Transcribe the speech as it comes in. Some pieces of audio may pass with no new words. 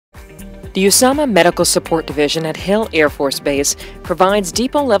The USAMMA Medical Support Division at Hill Air Force Base provides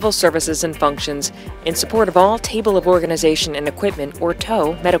depot-level services and functions in support of all table of organization and equipment, or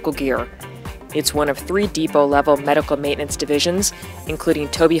TOW, medical gear. It's one of 3 depot-level medical maintenance divisions, including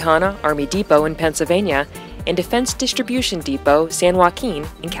Tobyhanna Army Depot in Pennsylvania and Defense Distribution Depot, San Joaquin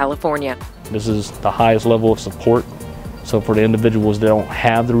in California. This is the highest level of support. So for the individuals that don't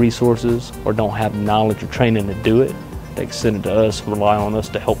have the resources or don't have the knowledge or training to do it, they can send it to us and rely on us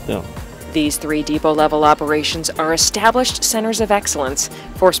to help them. These 3 depot-level operations are established centers of excellence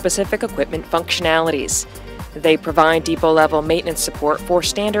for specific equipment functionalities. They provide depot-level maintenance support for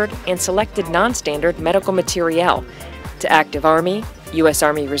standard and selected non-standard medical materiel to active Army, U.S.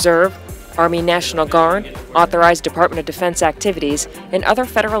 Army Reserve, Army National Guard, authorized Department of Defense activities, and other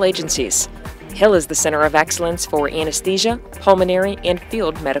federal agencies. Hill is the center of excellence for anesthesia, pulmonary, and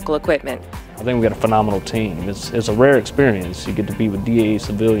field medical equipment. I think we got a phenomenal team. It's a rare experience. You get to be with DA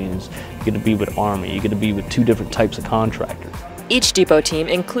civilians, you get to be with Army, you get to be with 2 different types of contractors. Each depot team,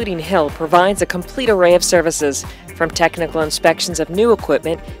 including Hill, provides a complete array of services, from technical inspections of new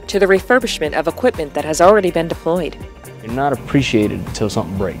equipment to the refurbishment of equipment that has already been deployed. You're not appreciated until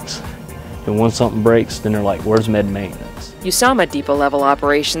something breaks. And once something breaks, then they're like, where's med maintenance? USAMMA depot-level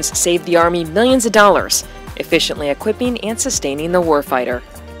operations save the Army millions of dollars, efficiently equipping and sustaining the warfighter.